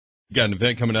Got an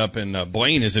event coming up, and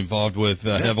Blaine is involved with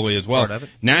heavily as well.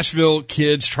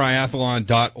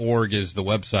 NashvilleKidsTriathlon.org is the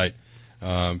website.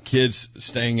 Kids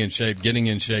staying in shape,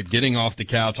 getting off the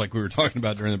couch like we were talking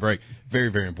about during the break. Very,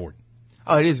 very important.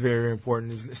 Oh, it is very, very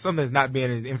important. It's something that's not being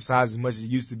emphasized as much as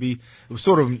it used to be. It was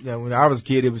sort of, when I was a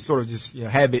kid, it was sort of just,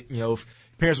 habit,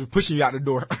 parents were pushing you out the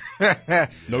door.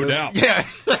 No doubt. Yeah.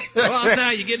 Well,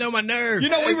 outside, you're getting on my nerves.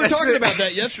 We were talking about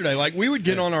that yesterday. Like, we would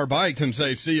get on our bikes and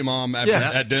say, see you, Mom,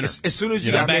 at dinner. As soon as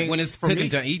you got back when it's cooking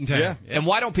time, eating time. Yeah. And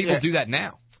why don't people do that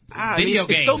now? Video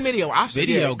games. It's so many options.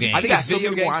 Video games. I think got so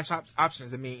many games. more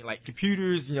options. I mean, like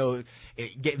computers,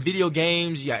 get video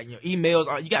games, you got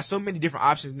emails. You got so many different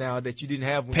options now that you didn't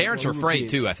have when Parents when are we were afraid,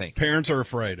 kids. too, I think. Parents are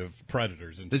afraid of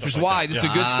predators and This stuff is like why. that. This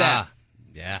is a good stat.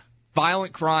 Yeah.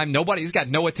 Violent crime, it's got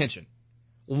no attention.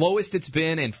 Lowest it's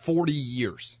been in 40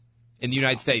 years in the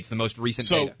United States, the most recent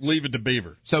data. So leave it to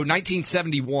Beaver. So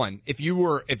 1971, if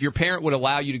your parent would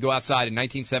allow you to go outside in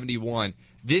 1971,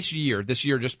 this year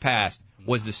just passed,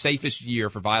 was the safest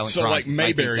year for violent crime. So like since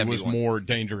Mayberry was 1971. more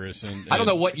dangerous. And I don't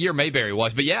know what year Mayberry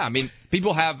was, but yeah, I mean,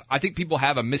 I think people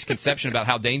have a misconception about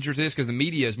how dangerous it is because the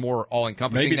media is more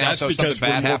all-encompassing maybe now, that's so if because something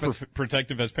bad we're more happens.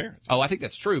 protective as parents. Oh, I think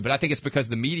that's true, but I think it's because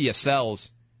the media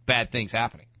sells bad things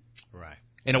happening. Right.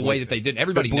 In a way that they didn't.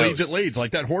 Everybody But bleeds, knows. it leads.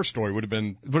 Like that horse story would have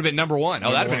been. Would have been number one.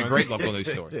 Oh, that would have been a great local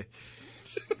news story.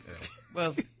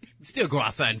 Well, you still go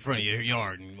outside in front of your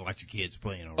yard and watch your kids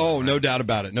playing. Oh, no doubt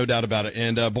about it. No doubt about it.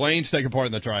 And Blaine's taking part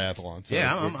in the triathlon. So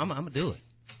yeah, I'm going to do it.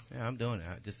 Yeah, I'm doing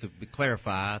it. Just to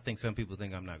clarify, I think some people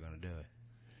think I'm not going to do it.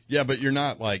 Yeah, but you're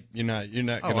not going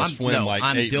to swim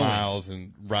I'm 8 doing miles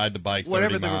and ride the bike 30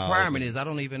 whatever the miles requirement is. I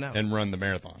don't even know. and run the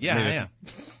marathon. Yeah, I am.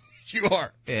 You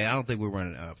are. Yeah, I don't think we're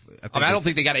running. I don't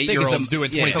think they got 8-year-olds doing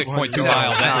 26.2 No,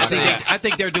 miles. I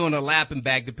think they're doing a lap and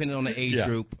back, depending on the age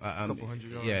group. Couple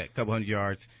hundred yards. Yeah, a couple hundred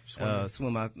yards.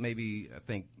 Swim out maybe I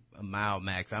think a mile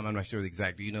max. I'm not sure the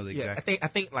exact. Do you know the exact? I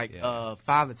think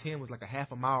 5 to 10 was like a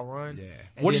half a mile run. Yeah.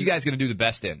 And What are then- you guys going to do the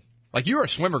best in? Like, you were a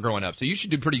swimmer growing up, so you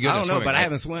should do pretty good I don't at know, swimming. but I right?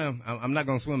 haven't swum. I'm not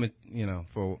going to swim it.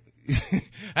 For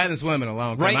I haven't swum in a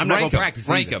long time. I'm not going rank to 'em. practice.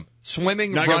 Rank either. them.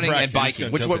 Swimming, Not gonna running, and practice, just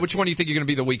biking. gonna jump Which one do you think you're going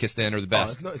to be the weakest in or the Oh,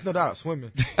 best? it's no doubt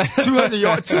swimming. 200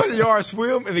 yard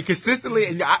swim, and then consistently,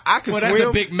 and I can Well, swim. that's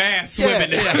a big mass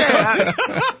swimming.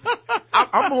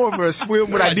 I'm more of a swim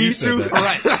when I need to.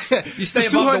 Right. You stay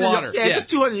Just above the 200 water. Yeah,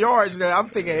 just 200 yards. And I'm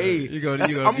thinking, hey, I'm gonna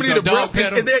need a dog break.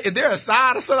 pedal? Is there a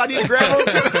side or something I need to grab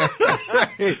onto?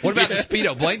 What about the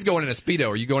Speedo? Blaine's going in a Speedo.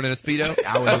 Are you going in a Speedo?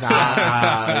 I was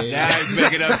Yeah, he's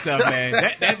making up stuff, man.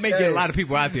 That may get a lot of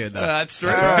people out there, though. That's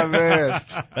true. Oh, man.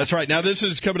 That's right. Now, this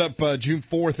is coming up June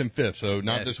 4th and 5th, so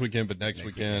not this weekend, but next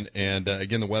weekend. And,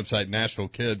 again, the website,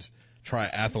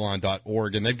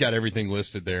 NashvilleKidsTriathlon.org, and they've got everything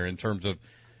listed there in terms of,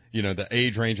 the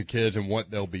age range of kids and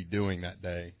what they'll be doing that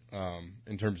day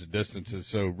in terms of distances.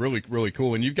 So really, really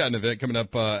cool. And you've got an event coming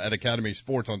up at Academy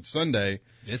Sports on Sunday.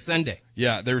 This Sunday.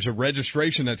 Yeah, there's a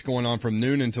registration that's going on from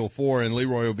noon until 4, and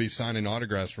Leroy will be signing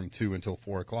autographs from 2 until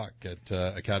 4 o'clock at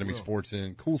Academy Sports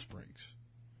in Cool Springs.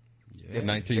 Yeah,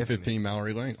 1915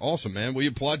 Mallory Lane. Awesome, man. We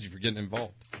applaud you for getting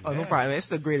involved. Oh, no problem. It's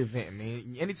a great event,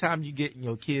 man. Anytime you get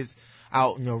kids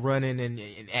out, running and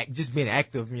just being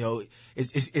active,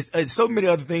 it's so many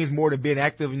other things more than being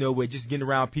active, with just getting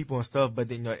around people and stuff. But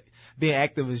then, being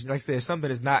active is, like I said, something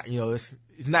that's not,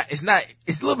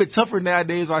 it's a little bit tougher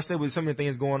nowadays, like I said, with so many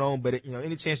things going on. But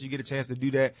any chance you get a chance to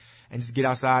do that and just get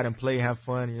outside and play, have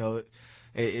fun,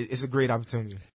 it's a great opportunity.